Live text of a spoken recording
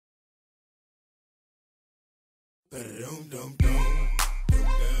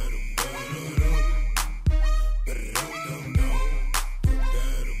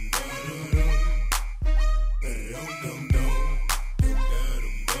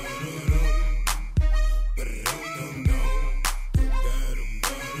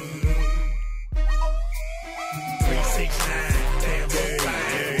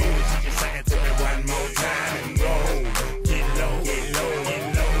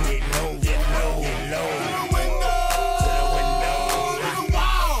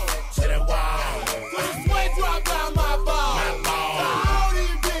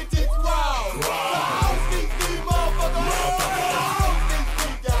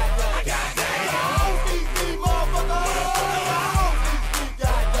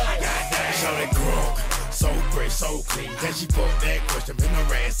So clean, can she put that question been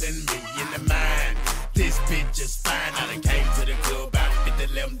harassing me in the mind? This bitch is fine. I done came to the club about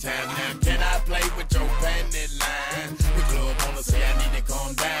 50-11 times. Now can I play with your panty line? The club wanna say I need to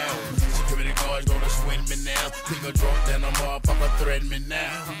calm down. Security guards gonna swing me now. Nigga drunk, then I'm all papa threaten me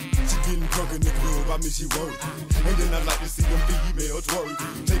now. She getting drunk in the club, I mean she working. And then I like to see them females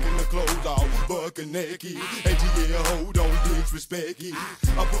twerking, taking the clothes off, bucking naked. And yeah, hold on, disrespect it.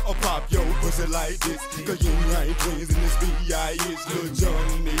 I pop your pussy like this, cause you ain't twins in this B.I.S. Lil'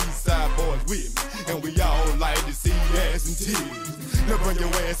 John and the East Side boys with me, and we all like to see ass and titties. Now bring your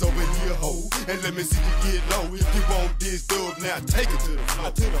ass over here, ho, and let me see you get low. If you want this dub, now take it to the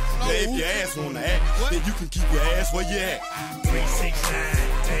floor. Now if your ass wanna act, then you can keep your ass where you at.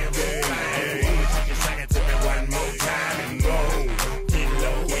 369, damn,